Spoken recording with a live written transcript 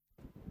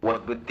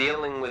What we're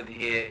dealing with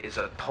here is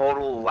a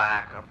total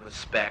lack of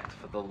respect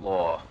for the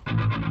law.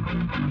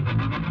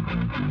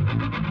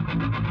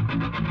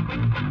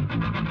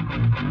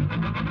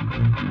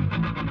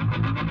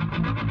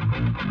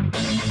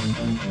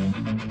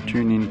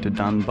 Tune in to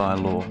Done by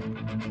Law.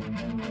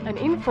 An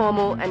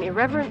informal and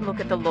irreverent look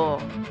at the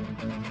law.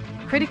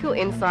 Critical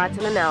insights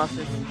and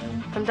analysis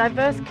from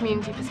diverse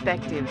community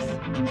perspectives.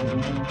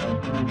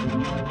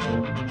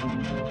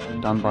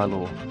 Done by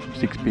Law,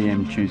 6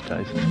 p.m.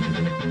 Tuesdays.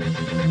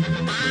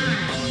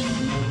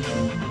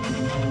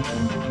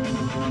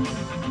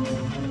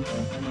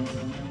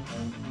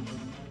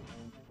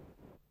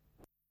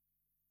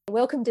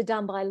 Welcome to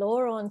Done by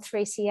Law on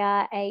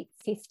 3CR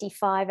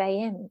 8:55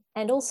 a.m.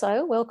 And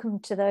also welcome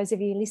to those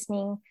of you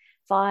listening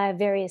via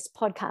various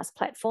podcast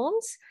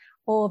platforms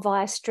or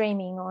via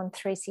streaming on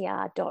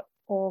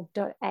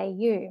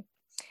 3cr.org.au.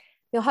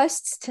 Your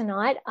hosts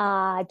tonight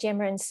are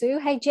Gemma and Sue.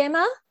 Hey,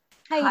 Gemma.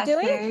 How are you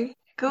doing? Sue.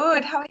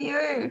 Good. How are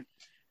you?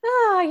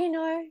 Oh, you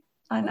know.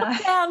 I know.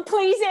 Lockdown,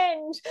 please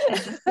end.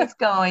 It just keeps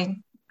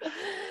going.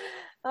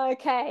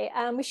 Okay.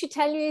 We should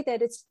tell you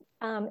that it's,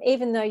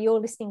 even though you're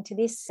listening to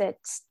this,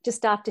 it's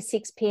just after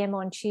 6 p.m.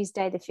 on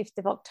Tuesday, the 5th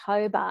of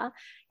October,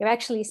 you're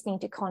actually listening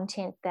to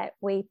content that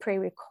we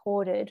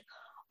pre-recorded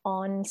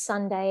on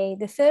Sunday,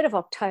 the 3rd of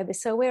October.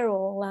 So we're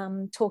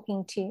all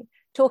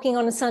talking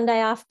on a Sunday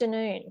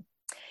afternoon.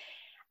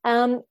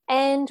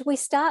 And we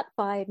start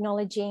by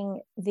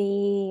acknowledging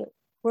the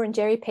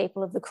Wurundjeri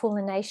people of the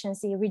Kulin Nation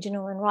as the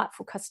original and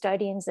rightful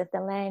custodians of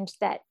the land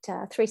that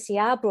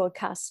 3CR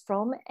broadcasts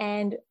from,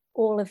 and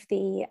all of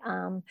the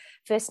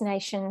First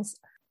Nations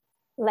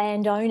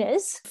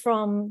landowners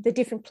from the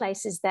different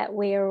places that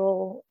we're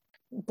all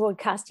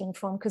broadcasting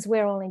from, because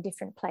we're all in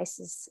different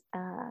places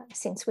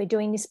since we're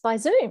doing this by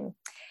Zoom.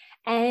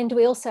 And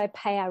we also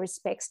pay our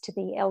respects to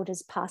the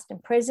elders past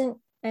and present,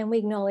 and we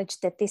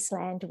acknowledge that this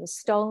land was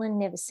stolen,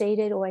 never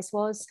ceded, always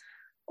was,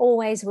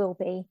 always will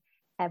be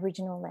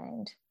Aboriginal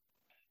land.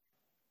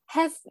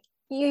 Have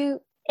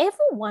you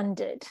ever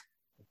wondered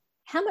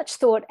how much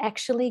thought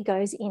actually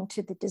goes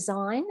into the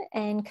design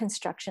and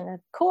construction of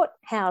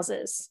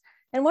courthouses?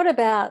 And what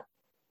about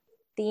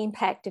the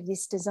impact of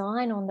this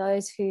design on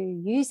those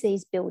who use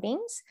these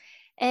buildings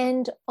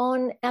and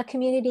on our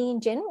community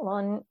in general,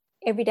 on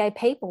everyday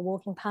people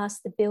walking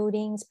past the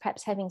buildings,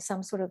 perhaps having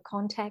some sort of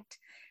contact?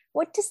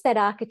 What does that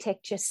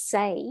architecture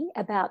say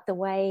about the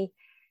way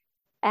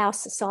our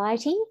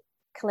society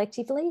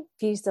collectively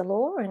views the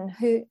law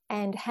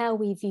and how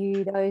we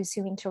view those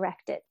who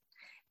interact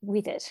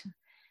with it?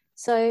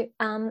 So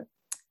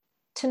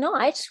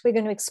tonight we're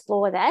going to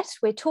explore that.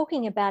 We're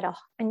talking about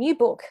a new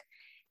book,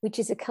 which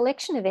is a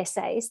collection of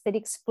essays that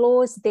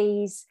explores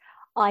these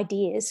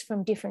ideas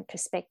from different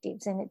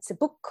perspectives. And it's a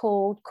book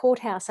called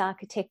Courthouse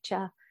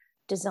Architecture,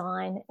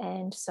 Design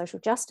and Social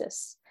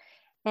Justice.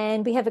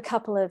 And we have a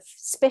couple of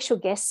special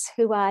guests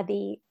who are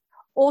the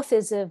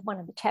authors of one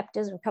of the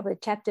chapters, or a couple of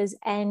chapters,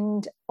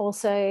 and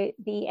also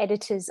the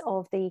editors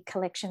of the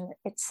collection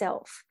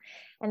itself.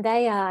 And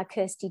they are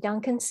Kirsty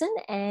Duncanson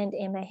and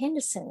Emma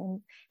Henderson.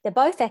 And they're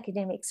both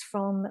academics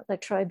from La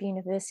Trobe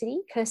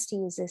University.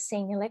 Kirsty is a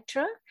senior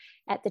lecturer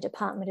at the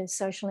Department of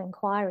Social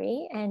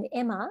Inquiry, and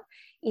Emma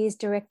is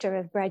Director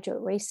of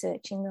Graduate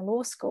Research in the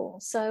Law School.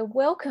 So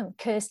welcome,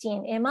 Kirsty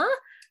and Emma,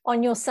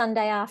 on your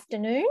Sunday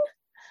afternoon.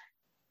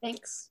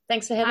 Thanks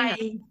for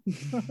having us.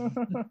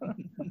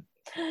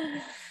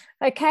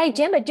 Okay,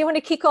 Gemma, do you want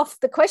to kick off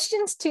the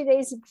questions to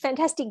these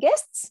fantastic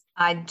guests?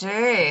 I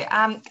do.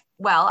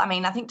 Well, I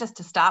mean, I think just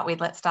to start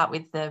with, let's start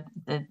with the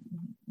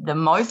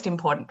most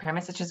important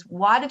premise, which is,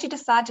 why did you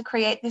decide to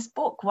create this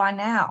book? Why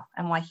now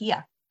and why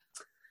here?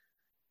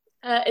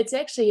 It's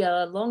actually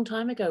a long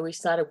time ago we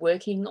started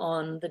working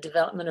on the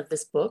development of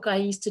this book. I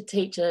used to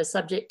teach a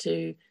subject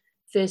to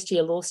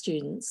first-year law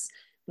students,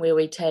 where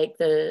we take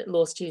the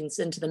law students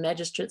into the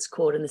magistrates'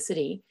 court in the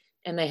city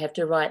and they have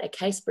to write a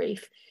case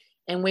brief.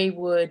 And we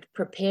would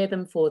prepare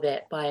them for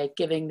that by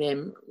giving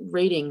them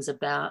readings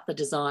about the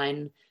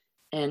design,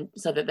 and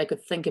so that they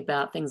could think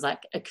about things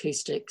like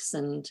acoustics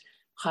and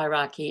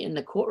hierarchy in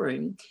the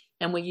courtroom.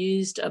 And we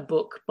used a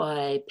book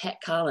by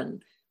Pat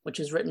Carlin, which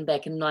was written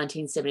back in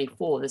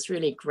 1974, this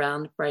really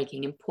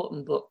groundbreaking,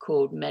 important book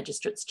called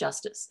Magistrates'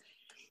 Justice.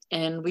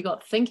 And we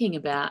got thinking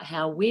about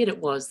how weird it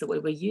was that we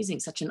were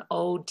using such an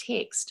old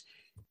text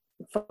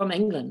from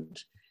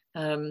England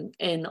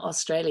in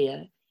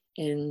Australia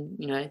in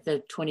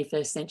the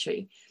 21st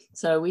century.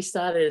 So we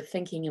started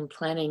thinking and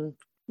planning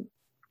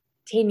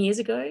 10 years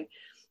ago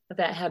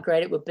about how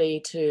great it would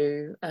be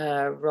to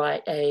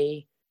write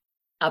a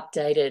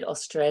updated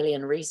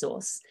Australian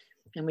resource.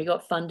 And we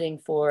got funding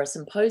for a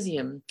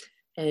symposium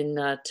in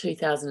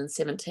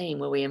 2017,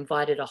 where we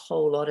invited a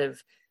whole lot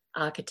of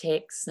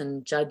architects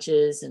and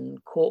judges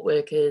and court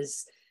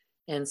workers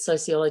and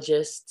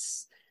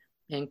sociologists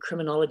and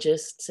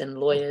criminologists and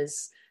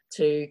lawyers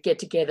to get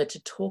together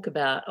to talk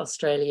about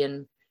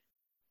Australian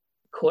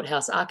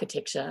courthouse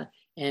architecture.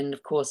 And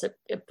of course,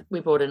 we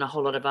brought in a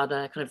whole lot of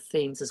other kind of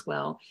themes as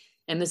well.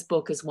 And this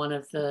book is one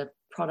of the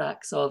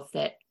products of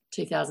that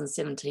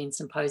 2017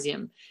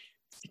 symposium.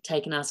 It's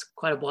taken us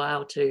quite a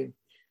while to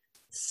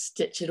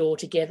stitch it all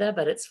together,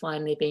 but it's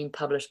finally being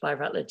published by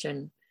Routledge,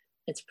 and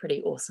it's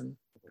pretty awesome.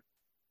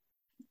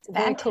 It's a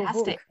very cool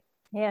Fantastic. book.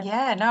 Yeah.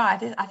 Yeah, no, I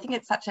think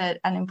it's such an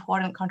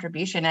important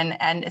contribution,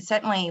 and it's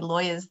certainly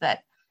lawyers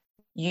that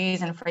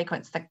use and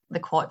frequent the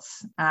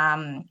courts,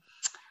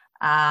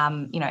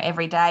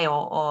 every day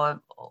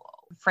or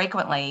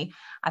frequently,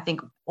 I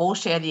think all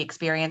share the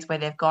experience where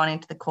they've gone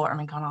into the courtroom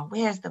and gone, oh,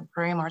 where's the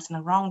room, or it's in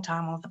the wrong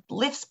time, or the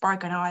lift's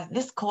broken, oh,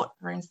 this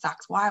courtroom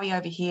sucks, why are we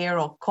over here,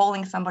 or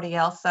calling somebody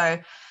else. So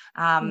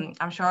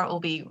I'm sure it will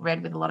be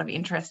read with a lot of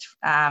interest.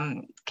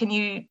 Can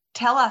you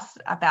tell us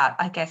about,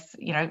 I guess,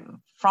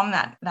 from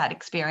that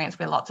experience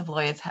where lots of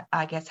lawyers,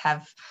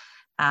 have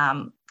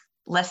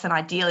less than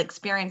ideal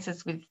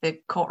experiences with the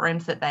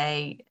courtrooms that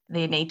they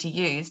need to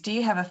use. Do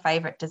you have a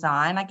favourite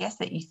design, I guess,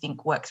 that you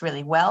think works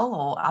really well,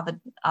 or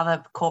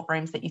other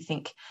courtrooms that you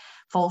think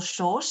fall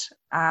short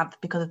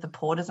because of the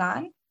poor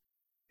design?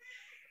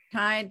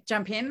 Can I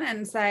jump in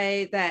and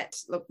say that,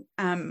 look,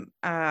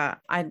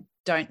 I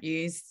don't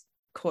use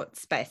court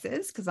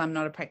spaces because I'm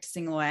not a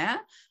practicing lawyer,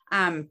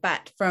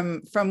 but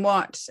from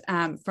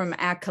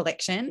our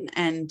collection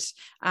and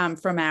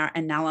from our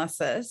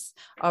analysis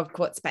of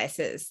court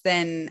spaces,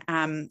 then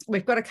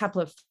we've got a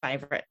couple of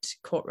favourite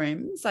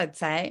courtrooms, I'd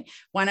say.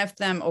 One of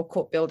them, or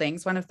court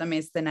buildings, one of them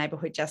is the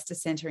Neighbourhood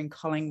Justice Centre in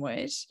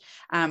Collingwood,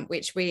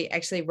 which we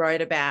actually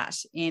wrote about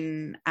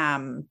in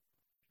an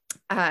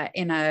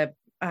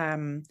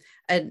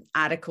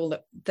article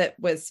that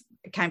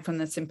came from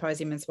the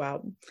symposium as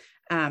well.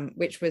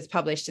 Which was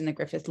published in the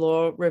Griffith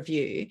Law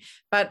Review,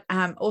 but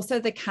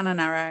also the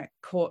Kununurra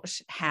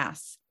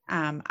Courthouse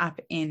up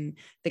in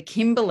the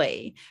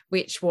Kimberley,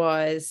 which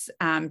was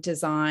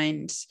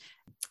designed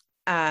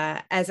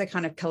as a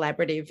kind of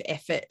collaborative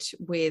effort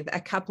with a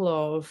couple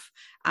of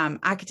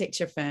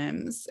architecture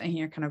firms,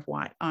 kind of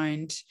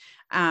white-owned,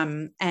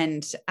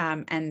 and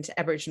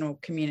Aboriginal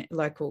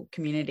local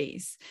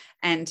communities,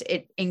 and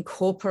it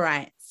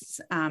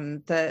incorporates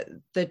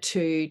the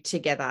two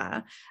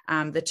together,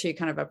 the two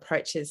kind of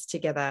approaches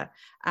together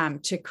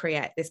to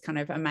create this kind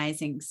of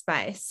amazing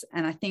space.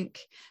 And I think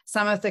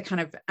some of the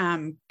kind of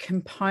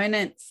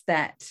components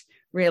that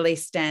really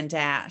stand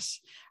out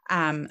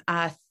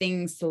are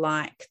things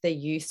like the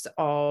use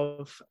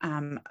of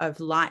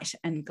light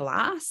and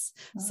glass,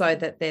 so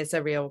that there's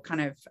a real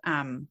kind of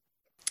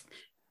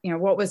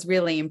what was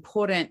really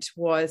important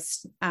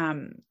was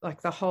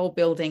like the whole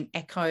building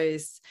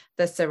echoes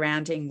the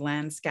surrounding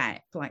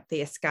landscape, like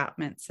the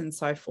escarpments and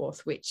so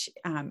forth, which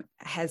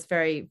has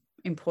very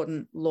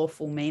important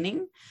lawful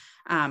meaning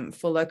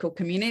for local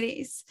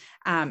communities,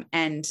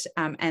 and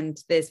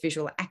there's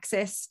visual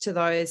access to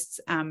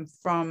those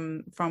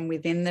from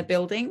within the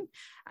building,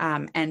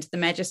 and the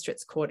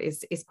Magistrates Court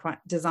is quite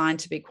designed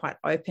to be quite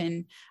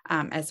open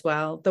as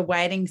well. The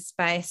waiting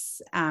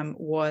space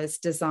was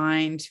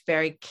designed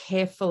very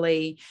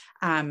carefully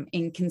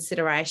in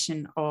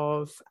consideration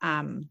of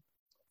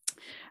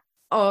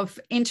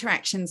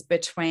interactions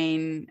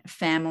between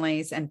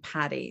families and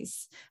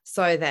parties,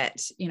 so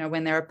that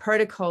when there are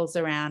protocols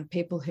around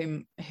people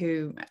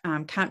who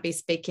can't be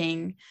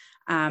speaking,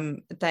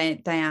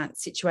 they aren't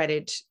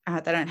situated,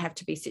 they don't have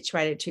to be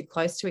situated too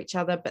close to each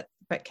other, but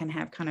can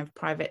have kind of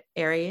private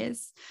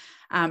areas.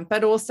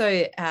 But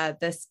also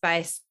the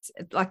space,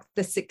 like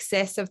the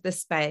success of the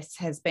space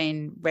has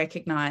been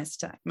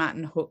recognised.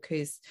 Martin Hook,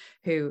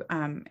 who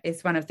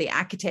is one of the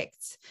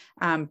architects,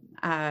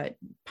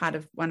 part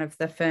of one of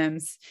the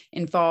firms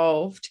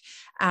involved,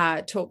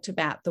 talked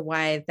about the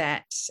way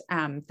that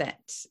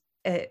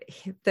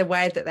the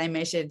way that they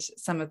measured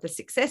some of the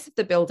success of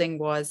the building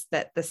was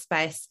that the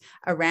space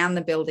around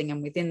the building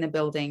and within the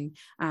building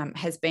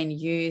has been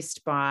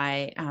used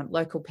by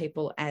local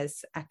people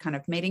as a kind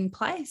of meeting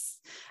place.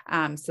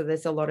 So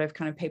there's a lot of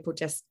kind of people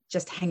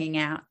just hanging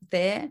out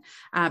there,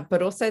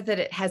 but also that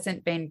it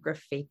hasn't been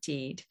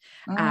graffitied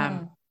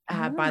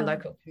by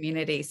local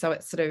community. So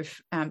it's sort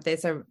of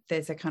there's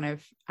a kind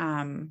of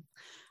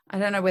I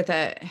don't know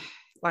whether,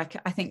 like,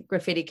 I think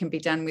graffiti can be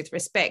done with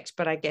respect,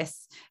 but I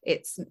guess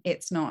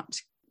it's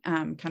not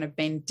kind of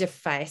been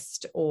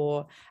defaced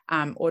or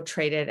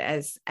treated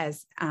as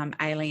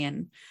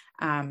alien.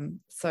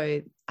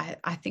 So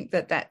I think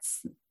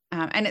that's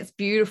and it's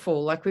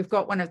beautiful. Like, we've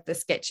got one of the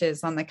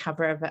sketches on the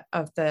cover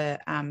of the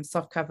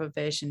softcover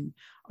version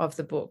of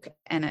the book,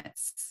 and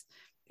it's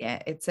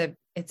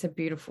a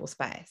beautiful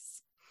space.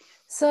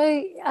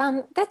 So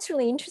that's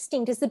really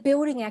interesting. Does the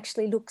building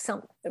actually look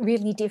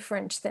really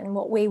different than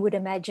what we would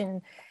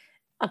imagine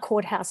a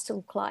courthouse to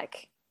look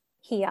like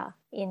here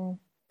in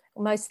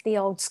most of the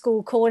old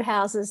school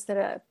courthouses that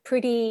are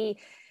pretty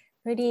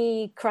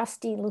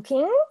crusty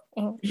looking?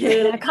 And,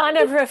 kind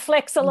of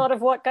reflects a lot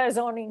of what goes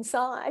on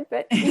inside,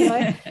 but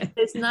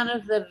there's none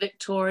of the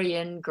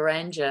Victorian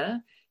grandeur.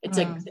 It's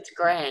a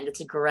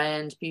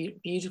grand,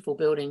 beautiful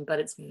building, but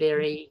it's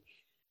very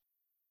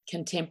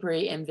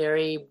contemporary and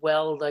very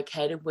well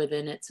located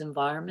within its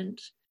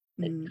environment.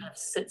 It kind of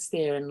sits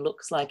there and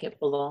looks like it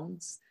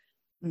belongs.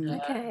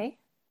 Okay.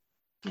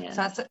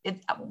 Yeah. So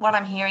what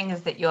I'm hearing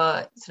is that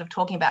you're sort of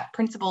talking about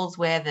principles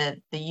where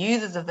the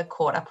users of the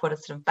court are put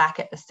sort of back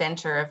at the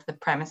centre of the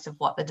premise of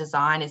what the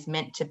design is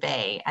meant to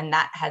be, and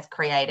that has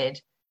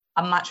created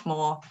a much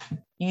more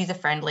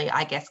user-friendly,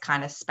 I guess,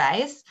 kind of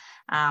space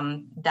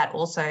that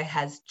also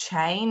has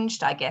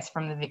changed, I guess,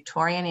 from the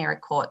Victorian era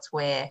courts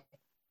where,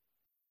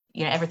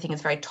 you know, everything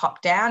is very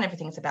top down,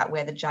 everything is about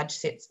where the judge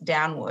sits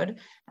downward.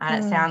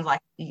 And it sounds like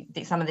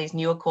some of these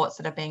newer courts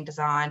that are being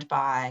designed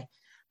by,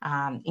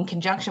 in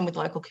conjunction with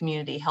local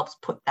community, helps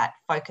put that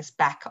focus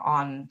back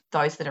on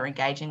those that are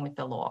engaging with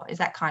the law. Is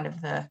that kind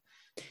of the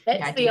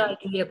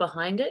idea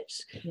behind it?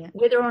 Yeah.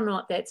 Whether or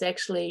not that's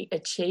actually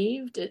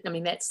achieved, I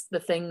mean, that's the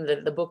thing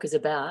that the book is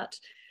about.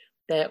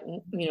 That,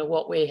 you know,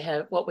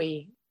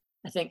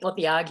 I think what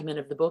the argument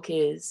of the book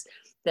is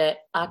that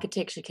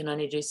architecture can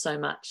only do so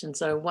much. And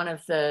so one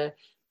of the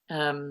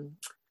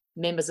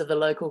members of the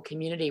local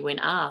community, when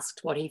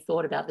asked what he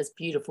thought about this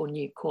beautiful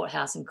new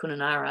courthouse in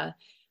Kununurra,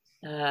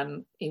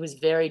 he was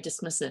very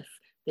dismissive,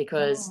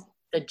 because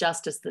the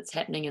justice that's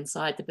happening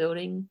inside the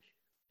building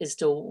is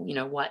still, you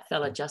know, white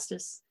fella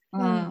justice.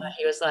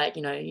 He was like,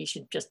 you know, you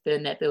should just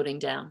burn that building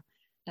down.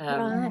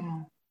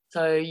 Right.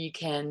 So you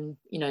can,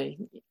 you know,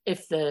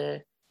 if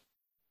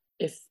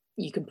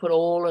you can put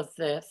all of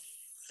the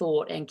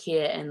thought and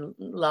care and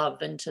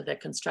love into the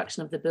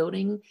construction of the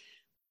building,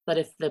 but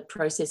if the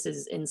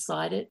processes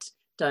inside it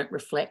don't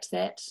reflect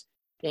that,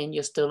 then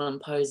you're still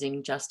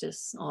imposing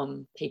justice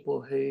on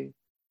people who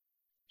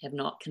have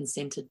not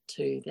consented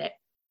to that,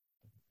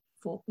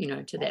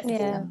 to that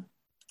form.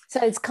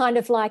 So it's kind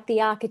of like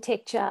the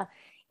architecture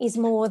is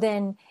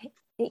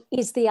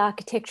the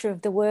architecture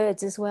of the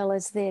words as well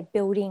as their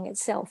building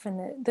itself,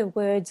 and the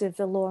words of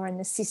the law and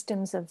the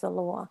systems of the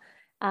law.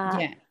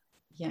 And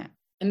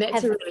that's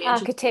have a really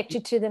architecture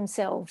to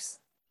themselves.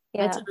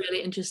 Yeah. That's a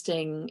really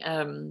interesting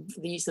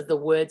the use of the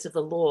words of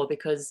the law,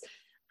 because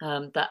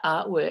the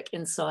artwork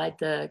inside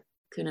the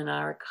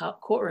Kununurra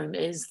courtroom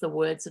is the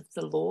words of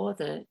the law,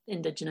 the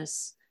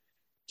Indigenous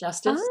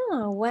justice.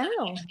 Oh,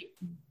 wow.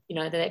 You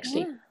know, they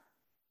actually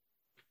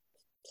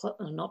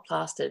not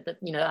plastered, but,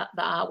 you know,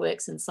 the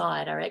artworks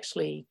inside are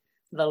actually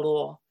the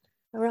law.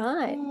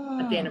 Right.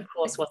 But then, of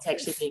course, what's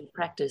actually being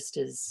practiced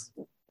is...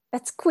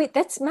 That's quick.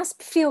 That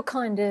must feel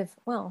kind of,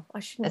 well, I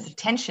shouldn't... There's a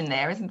tension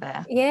there, isn't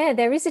there? Yeah,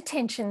 there is a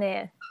tension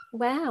there.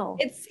 Wow.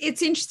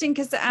 It's interesting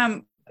because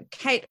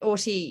Kate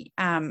Auty,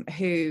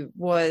 who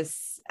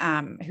was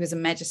a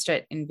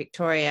magistrate in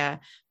Victoria,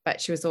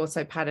 but she was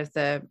also part of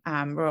the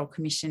Royal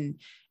Commission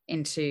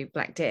into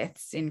Black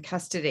Deaths in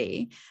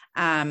custody,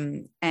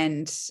 and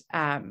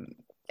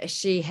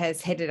she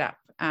has headed up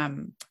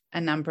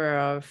a number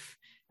of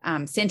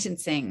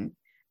sentencing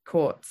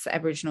courts,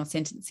 Aboriginal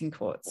sentencing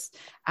courts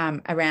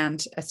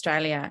around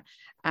Australia.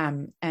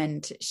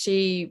 And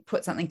she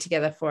put something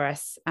together for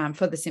us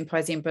for the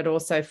symposium, but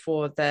also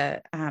for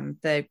the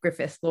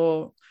Griffith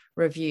Law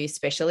Review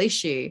special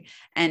issue.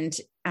 And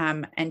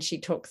she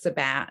talks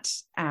about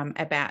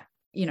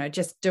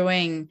just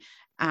doing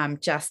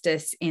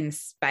justice in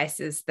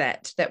spaces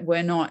that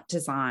were not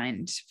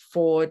designed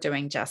for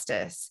doing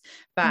justice,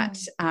 but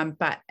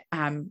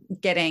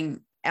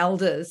getting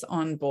elders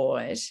on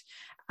board.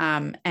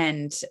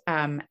 And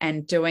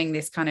doing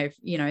this kind of,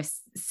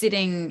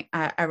 sitting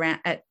around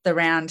at the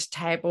round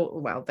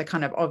table, well, the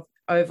kind of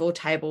oval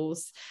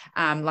tables,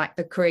 like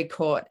the Koori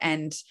Court,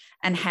 and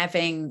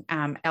having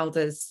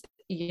elders,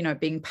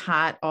 being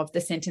part of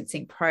the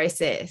sentencing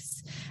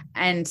process,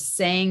 and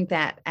seeing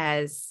that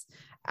as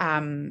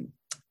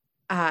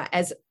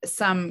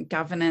some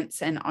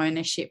governance and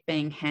ownership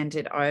being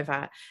handed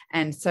over.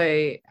 And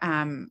so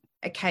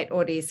Kate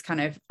Auty's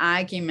kind of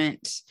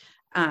argument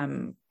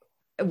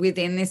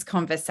within this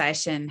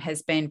conversation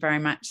has been very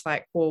much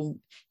like, well,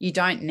 you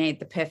don't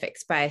need the perfect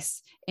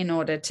space in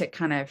order to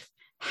kind of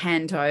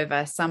hand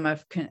over some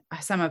of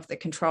the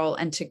control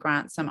and to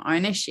grant some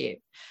ownership.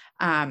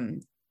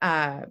 So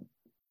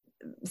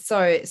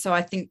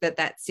I think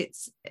that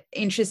sits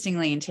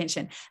interestingly in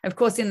tension. Of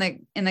course, in the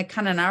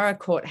Kununurra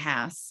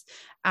courthouse,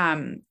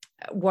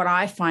 what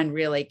I find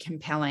really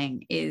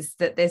compelling is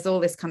that there's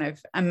all this kind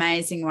of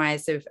amazing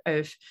ways of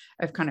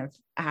kind of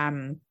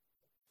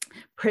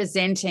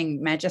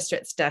presenting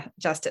magistrates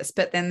justice,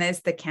 but then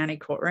there's the county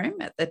courtroom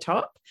at the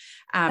top,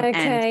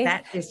 and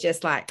that is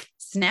just like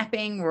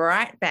snapping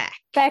right back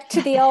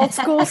to the old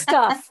school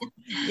stuff.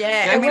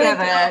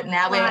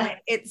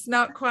 It's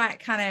not quite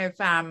kind of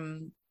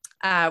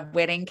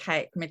wedding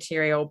cake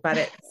material,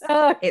 but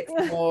it's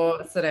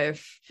more sort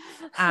of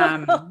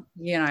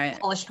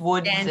polished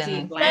wood.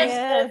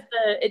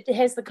 It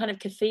has the kind of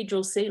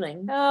cathedral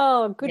ceiling.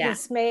 Oh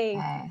goodness me!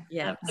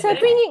 Yeah. So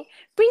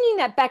bringing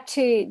that back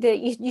to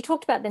you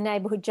talked about the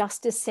Neighbourhood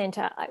Justice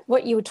Centre.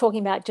 What you were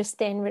talking about just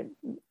then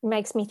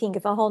makes me think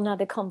of a whole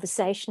nother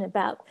conversation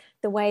about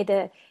the way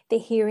the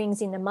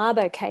hearings in the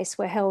Mabo case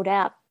were held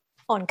out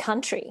on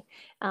country,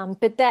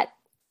 but that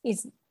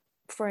is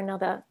for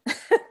another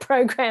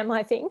program,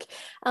 I think.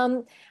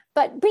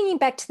 But bringing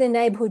back to the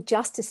Neighbourhood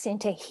Justice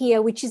Centre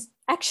here, which is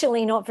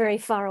actually not very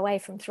far away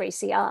from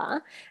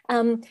 3CR,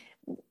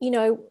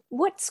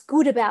 what's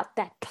good about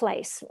that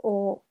place,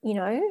 or,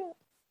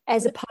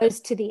 as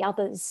opposed to the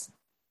others?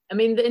 I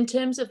mean, in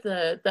terms of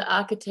the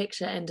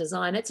architecture and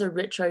design, it's a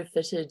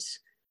retrofitted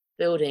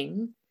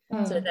building.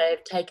 So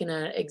they've taken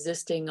an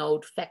existing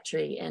old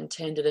factory and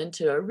turned it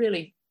into a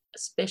really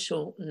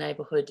special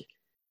neighborhood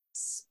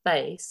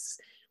space,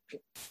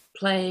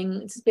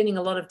 spending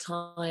a lot of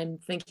time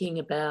thinking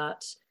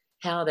about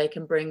how they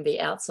can bring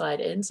the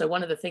outside in. So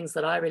one of the things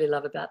that I really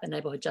love about the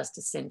Neighborhood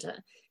Justice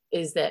Centre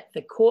is that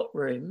the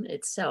courtroom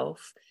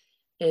itself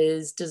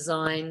is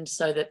designed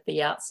so that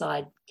the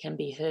outside can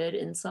be heard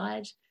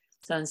inside.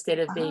 So instead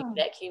of being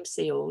vacuum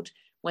sealed,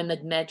 when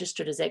the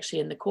magistrate is actually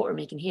in the courtroom,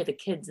 you can hear the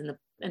kids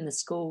in the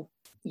school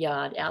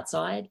yard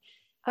outside.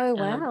 Oh,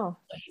 wow.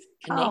 So he's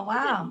connected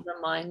and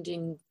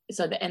reminding,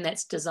 and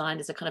that's designed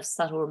as a kind of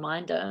subtle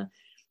reminder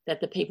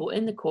that the people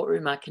in the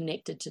courtroom are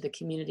connected to the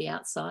community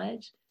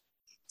outside.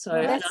 So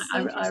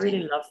I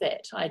really love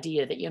that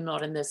idea that you're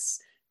not in this,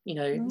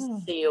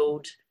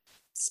 sealed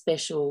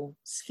special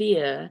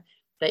sphere,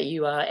 that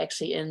you are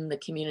actually in the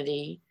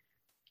community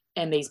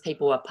and these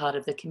people are part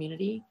of the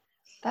community.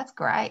 That's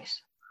great.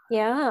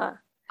 Yeah.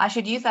 I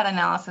should use that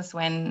analysis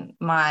when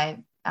my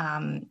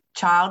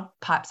child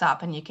pipes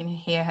up and you can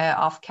hear her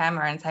off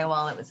camera and say,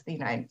 well, it was,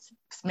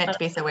 it's meant to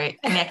be so we're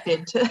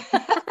connected to.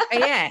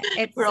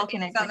 It's, we're all it's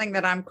connected. something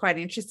that I'm quite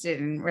interested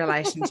in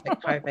relation to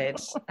COVID.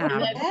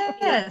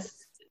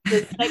 Yes.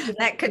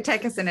 That could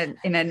take us in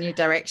a new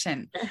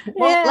direction.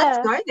 Well,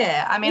 let's go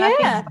there. I mean, I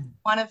think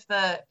one of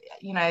the,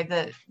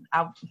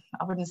 I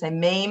wouldn't say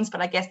memes,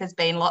 but I guess there's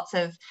been lots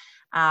of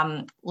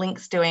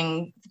links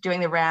doing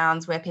the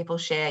rounds where people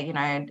share,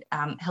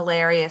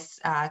 hilarious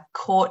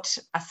court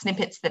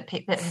snippets that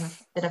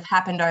have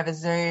happened over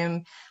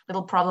Zoom.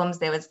 Little problems.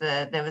 There was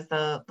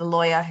the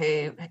lawyer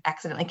who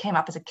accidentally came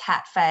up as a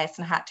cat face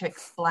and had to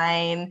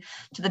explain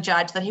to the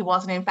judge that he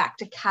wasn't in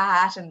fact a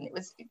cat, and it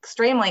was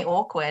extremely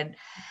awkward.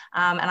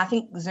 And I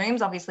think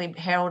Zoom's obviously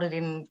heralded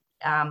in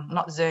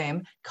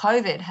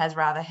COVID has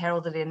rather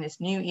heralded in this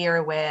new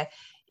era where,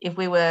 if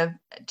we were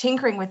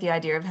tinkering with the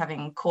idea of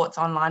having courts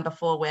online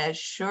before, we're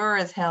sure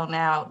as hell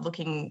now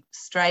looking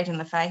straight in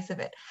the face of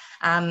it.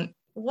 How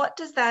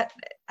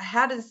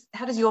does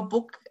your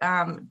book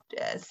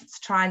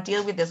try and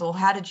deal with this, or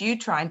how did you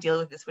try and deal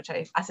with this, which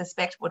I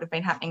suspect would have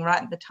been happening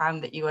right at the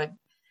time that you were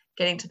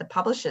getting to the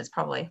publishers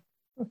probably?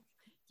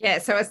 Yeah,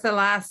 so it's the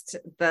last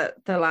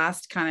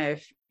kind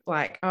of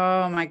like,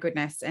 oh my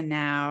goodness, and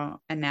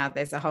now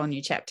there's a whole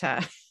new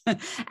chapter.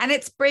 And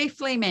it's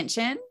briefly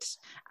mentioned.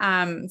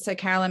 So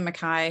Carolyn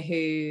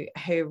Mackay,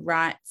 who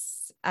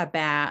writes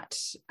about,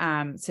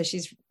 so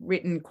she's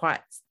written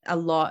quite a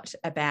lot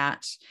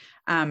about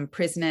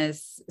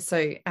prisoners.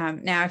 So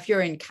now if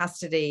you're in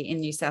custody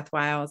in New South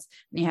Wales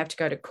and you have to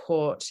go to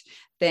court,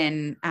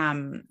 then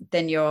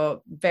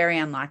you're very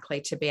unlikely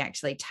to be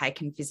actually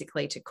taken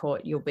physically to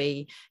court. You'll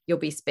be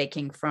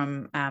speaking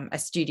from a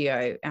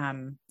studio.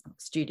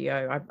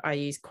 I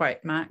use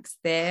quote marks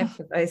there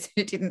for those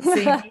who didn't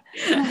see me.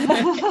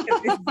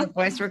 This is a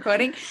voice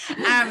recording.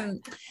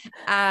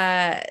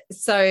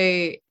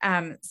 So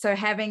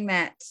having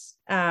that.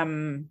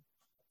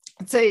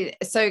 So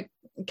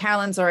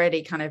Carolyn's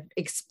already kind of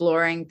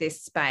exploring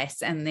this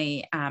space and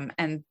the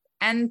and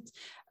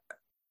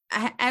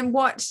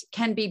what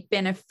can be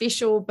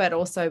beneficial, but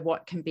also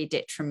what can be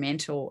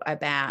detrimental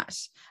about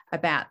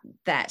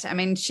that. I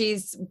mean,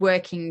 she's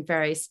working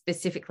very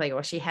specifically,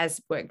 or she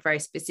has worked very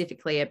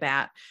specifically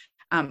about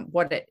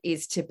what it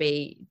is to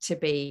be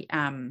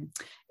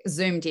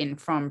zoomed in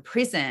from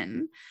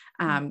prison,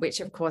 which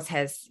of course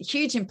has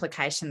huge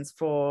implications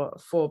for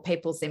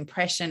people's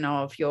impression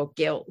of your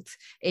guilt,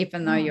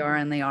 even though you're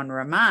only on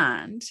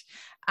remand.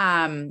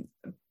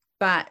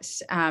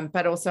 But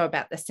also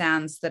about the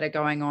sounds that are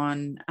going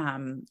on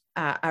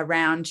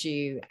around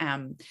you.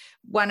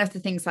 One of the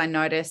things I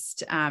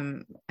noticed,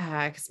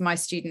 because my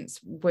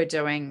students were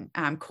doing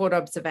court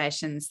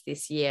observations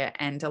this year,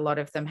 and a lot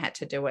of them had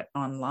to do it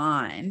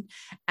online.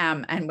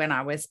 And when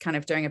I was kind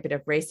of doing a bit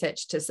of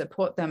research to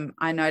support them,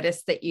 I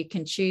noticed that you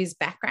can choose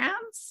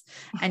backgrounds,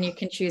 and you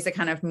can choose a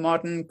kind of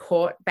modern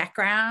court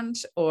background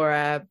or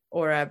a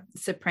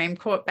Supreme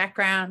Court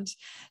background.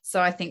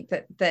 So I think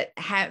that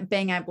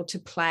being able to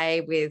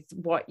play with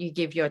what you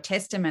give your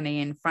testimony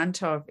in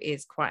front of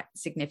is quite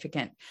significant.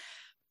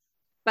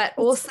 But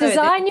also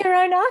design your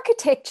own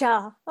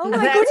architecture. Oh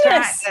my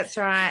goodness. That's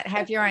right.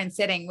 Have your own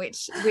setting,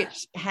 which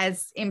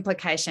has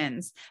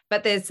implications.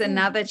 But there's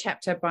another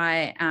chapter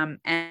by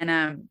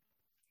Anna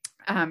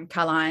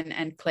Carline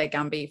and Claire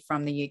Gumby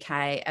from the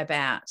UK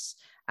about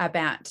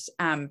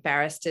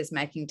barristers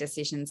making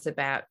decisions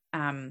about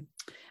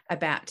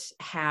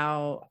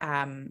how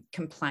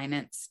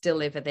complainants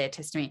deliver their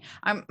testimony.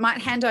 I might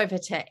hand over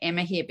to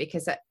Emma here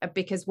because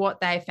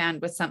what they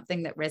found was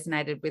something that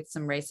resonated with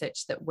some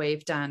research that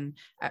we've done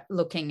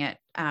looking at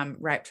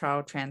rape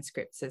trial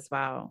transcripts as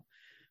well.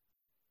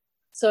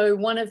 So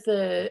one of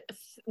the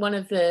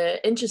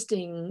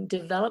interesting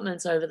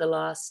developments over the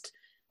last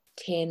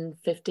 10,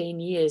 15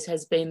 years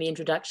has been the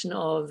introduction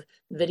of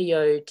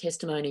video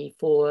testimony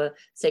for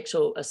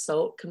sexual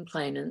assault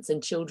complainants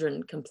and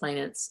children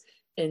complainants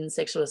in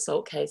sexual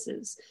assault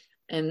cases.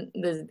 And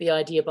the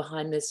idea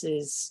behind this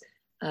is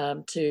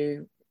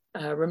to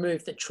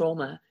remove the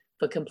trauma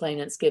for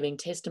complainants giving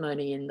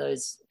testimony in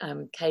those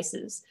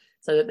cases,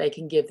 so that they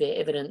can give their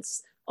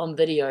evidence on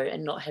video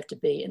and not have to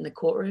be in the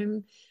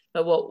courtroom.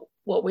 But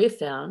what we've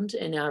found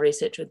in our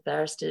research with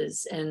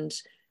barristers, and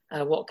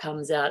what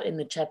comes out in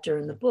the chapter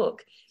in the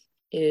book,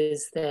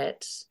 is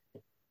that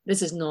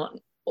this is not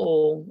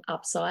all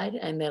upside,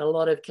 and that a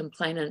lot of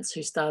complainants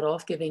who start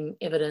off giving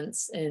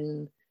evidence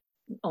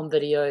on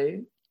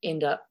video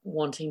end up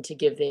wanting to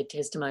give their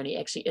testimony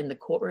actually in the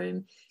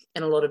courtroom.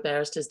 And a lot of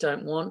barristers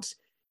don't want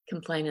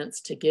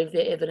complainants to give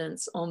their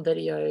evidence on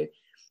video.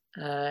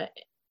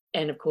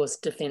 And of course,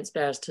 defence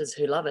barristers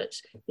who love it,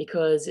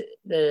 because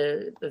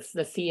the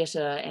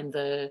theatre and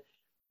the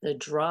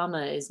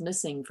drama is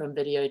missing from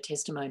video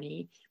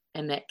testimony,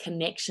 and that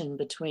connection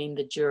between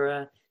the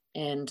juror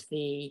and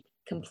the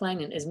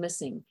complainant is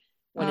missing.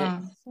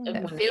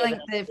 Feeling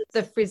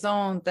the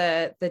frisson,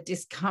 the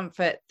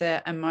discomfort,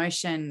 the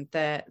emotion,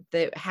 the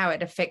how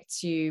it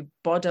affects you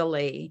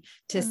bodily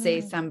to see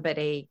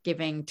somebody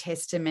giving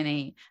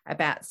testimony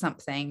about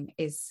something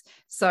is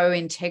so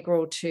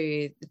integral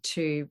to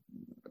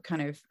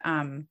kind of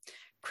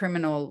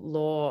criminal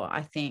law,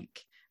 I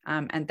think,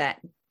 and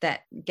that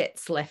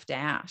gets left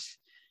out.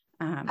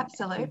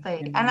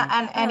 Absolutely.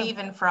 And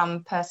even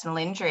from personal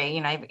injury,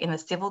 in the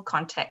civil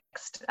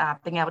context,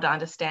 being able to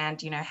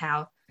understand,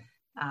 how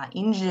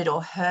injured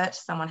or hurt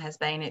someone has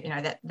been,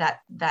 that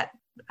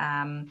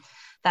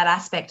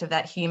aspect of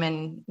that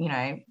human,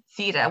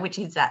 theatre, which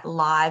is that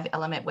live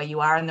element where you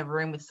are in the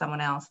room with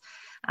someone else.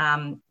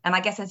 And I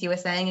guess, as you were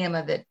saying,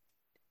 Emma, that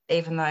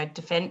even though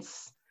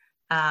defence,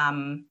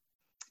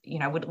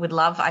 would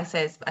love, I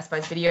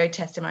suppose, video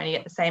testimony,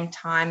 at the same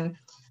time,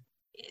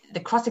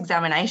 the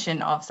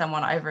cross-examination of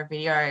someone over a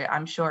video,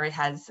 I'm sure it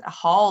has a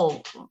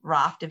whole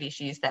raft of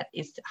issues that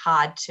is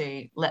hard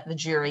to let the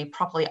jury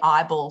properly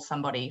eyeball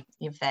somebody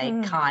if they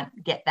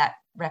can't get that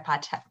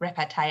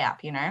repartee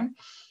up,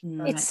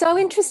 It's so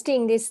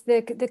interesting,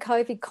 the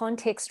COVID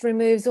context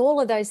removes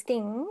all of those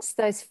things,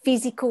 those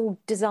physical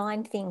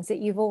design things that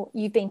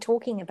you've been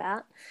talking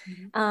about,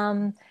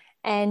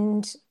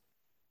 and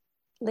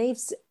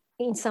leaves,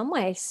 in some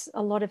ways,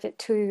 a lot of it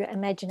to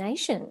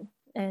imagination.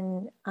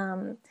 And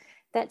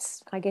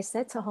I guess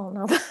that's a whole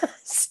nother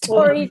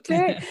story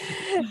too.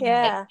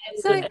 Yeah. And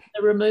so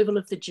the removal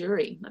of the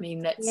jury. I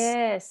mean,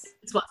 that's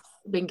what's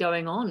been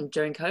going on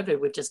during COVID.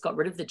 We've just got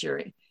rid of the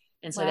jury.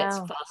 And so that's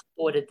fast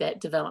forwarded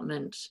that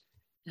development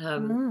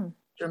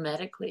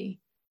dramatically.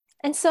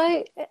 And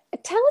so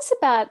tell us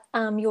about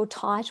your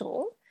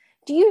title.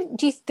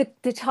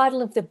 The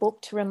title of the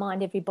book, to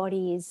remind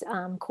everybody, is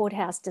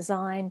Courthouse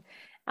Design,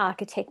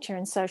 Architecture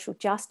and Social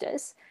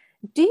Justice.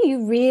 Do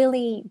you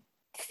really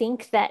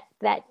think that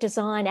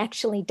design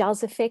actually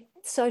does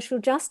affect social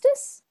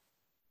justice?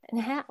 And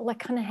how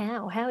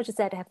does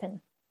that happen?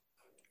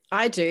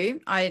 I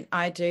do.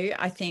 I do.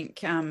 I think,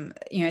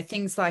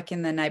 things like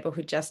in the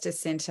Neighbourhood Justice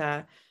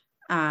Centre,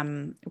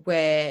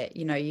 where,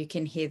 you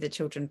can hear the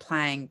children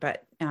playing,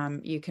 but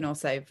you can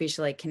also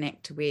visually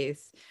connect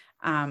with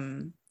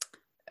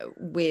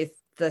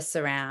the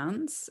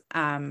surrounds,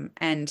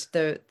 and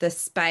the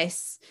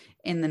space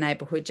in the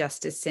Neighbourhood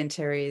Justice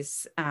Centre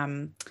is,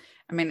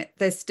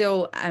 there's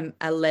still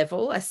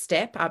a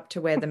step up to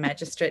where the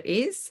magistrate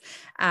is.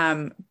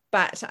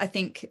 But I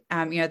think,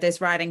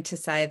 there's writing to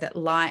say that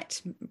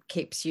light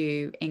keeps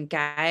you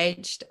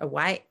engaged,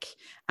 awake.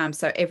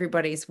 So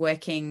everybody's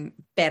working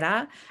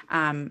better.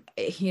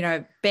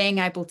 Being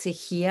able to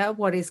hear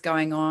what is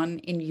going on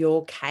in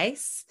your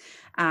case,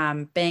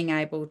 being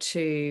able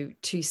to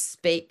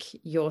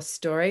speak your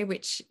story,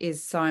 which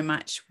is so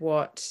much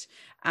what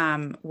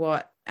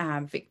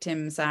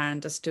victims are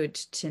understood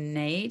to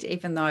need,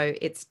 even though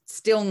it's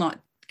still not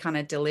kind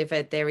of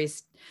delivered. There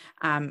is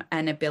an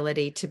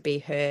ability to be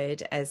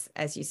heard as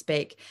you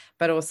speak,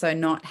 but also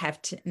not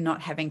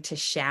having to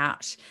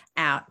shout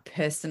out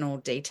personal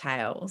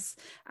details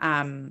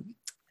in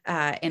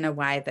a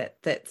way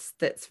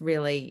that's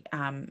really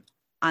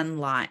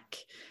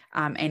unlike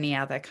any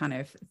other kind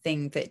of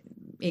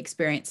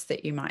experience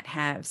that you might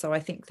have. So I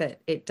think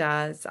that it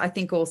does. I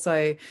think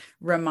also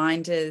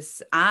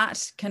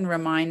art can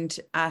remind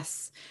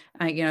us,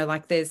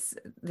 like there's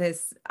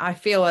I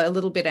feel a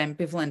little bit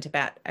ambivalent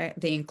about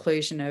the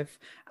inclusion of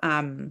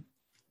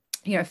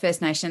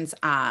First Nations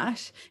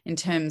art in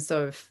terms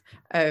of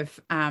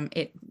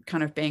it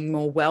kind of being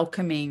more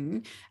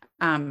welcoming,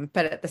 but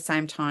at the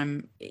same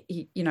time,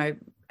 it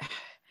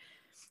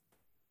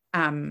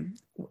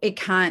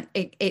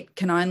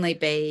can only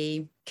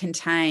be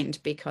contained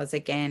because,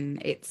 again,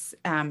 it's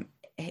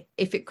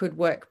if it could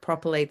work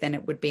properly, then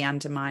it would be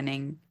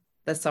undermining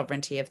the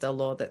sovereignty of the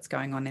law that's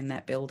going on in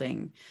that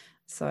building.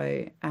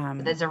 So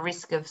there's a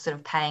risk of sort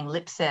of paying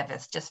lip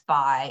service just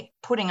by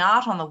putting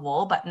art on the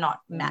wall, but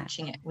not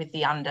matching it with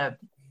the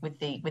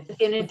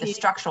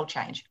structural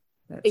change.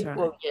 That's right.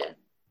 Well, yeah.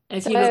 And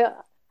if you look,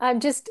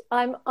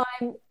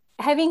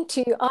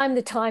 I'm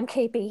the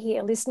timekeeper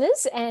here,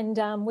 listeners,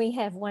 and we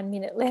have 1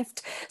 minute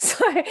left.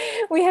 So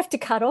we have to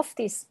cut off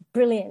this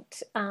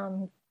brilliant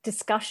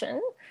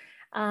discussion.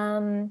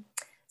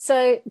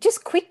 So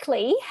just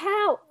quickly,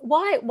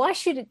 why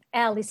should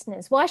our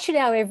listeners, why should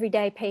our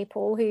everyday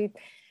people who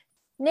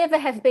never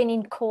have been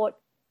in court,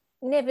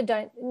 never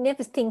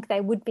think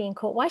they would be in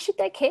court, why should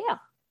they care?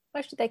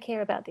 Why should they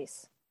care about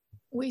this?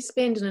 we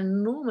spend an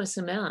enormous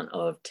amount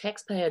of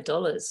taxpayer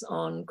dollars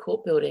on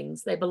court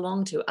buildings. They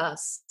belong to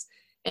us,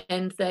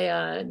 and they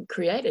are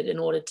created in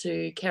order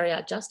to carry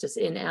out justice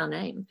in our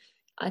name.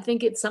 I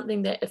think it's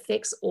something that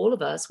affects all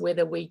of us,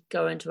 whether we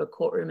go into a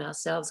courtroom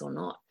ourselves or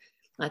not.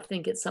 I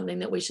think it's something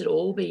that we should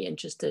all be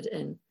interested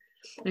in.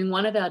 I mean,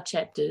 one of our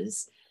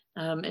chapters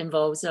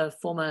involves a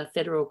former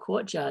federal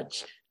court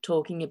judge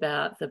talking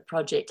about the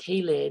project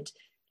he led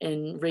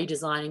in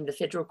redesigning the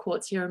federal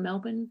courts here in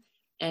Melbourne.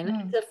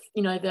 And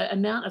the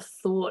amount of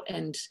thought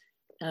and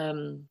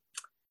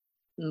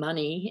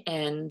money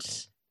and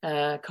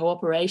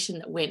cooperation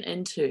that went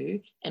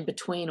into and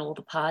between all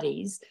the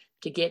parties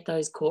to get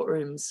those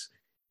courtrooms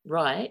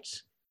right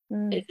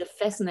is a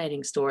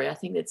fascinating story. I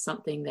think that's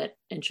something that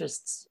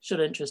should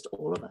interest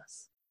all of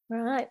us.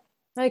 Right.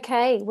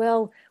 Okay.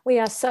 Well, we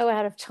are so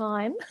out of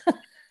time.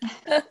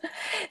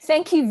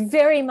 Thank you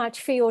very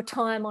much for your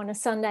time on a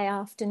Sunday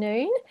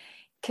afternoon,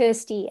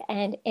 Kirsty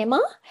and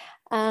Emma.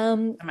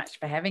 So much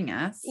for having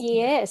us.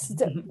 Yes.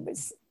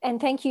 And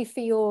thank you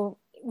for your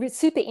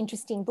super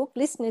interesting book.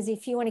 Listeners,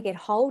 if you want to get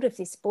hold of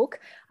this book,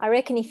 I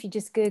reckon if you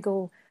just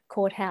Google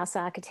Courthouse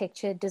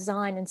Architecture,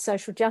 Design and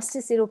Social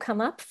Justice, it'll come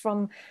up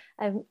from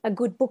a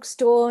good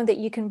bookstore that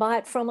you can buy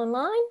it from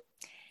online.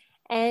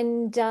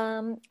 And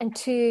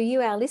to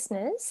you, our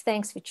listeners,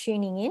 thanks for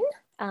tuning in.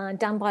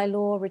 Done by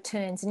Law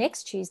returns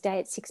next Tuesday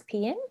at 6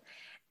 p.m.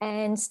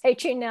 And stay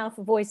tuned now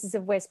for Voices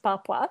of West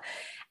Papua.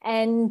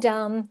 And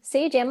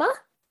see you, Gemma.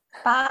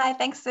 Bye.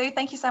 Thanks, Sue.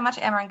 Thank you so much,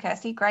 Emma and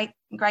Kirsty. Great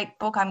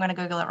book. I'm going to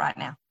Google it right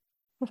now.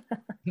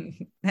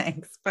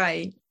 Thanks.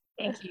 Bye.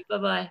 Thank you.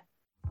 Bye-bye.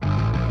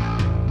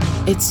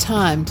 It's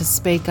time to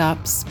speak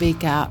up,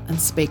 speak out, and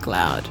speak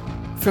loud.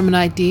 From an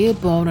idea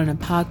born on a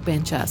park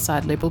bench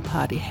outside Liberal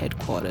Party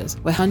headquarters,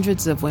 where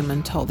hundreds of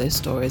women told their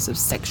stories of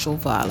sexual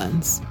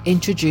violence,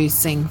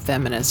 introducing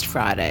Feminist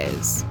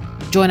Fridays.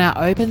 Join our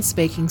open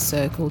speaking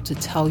circle to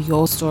tell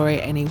your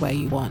story any way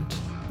you want.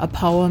 A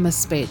poem, a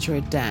speech, or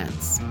a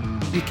dance.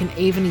 You can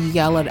even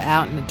yell it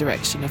out in the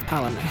direction of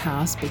Parliament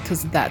House,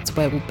 because that's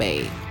where we'll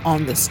be,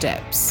 on the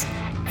steps.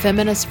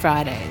 Feminist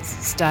Fridays,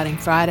 starting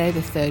Friday the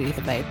 30th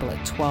of April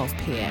at 12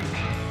 p.m.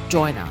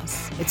 Join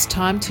us. It's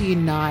time to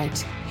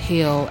unite,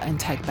 heal, and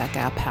take back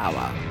our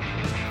power.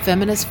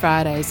 Feminist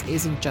Fridays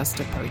isn't just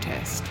a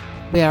protest.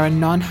 We are a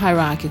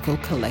non-hierarchical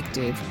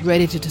collective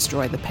ready to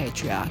destroy the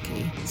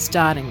patriarchy,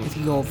 starting with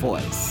your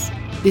voice.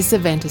 This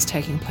event is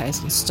taking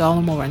place on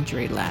stolen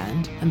Wurundjeri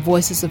land, and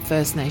voices of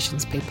First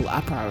Nations people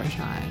are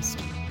prioritised.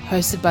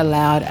 Hosted by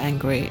Loud,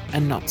 Angry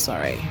and Not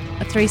Sorry.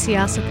 A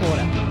 3CR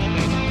supporter.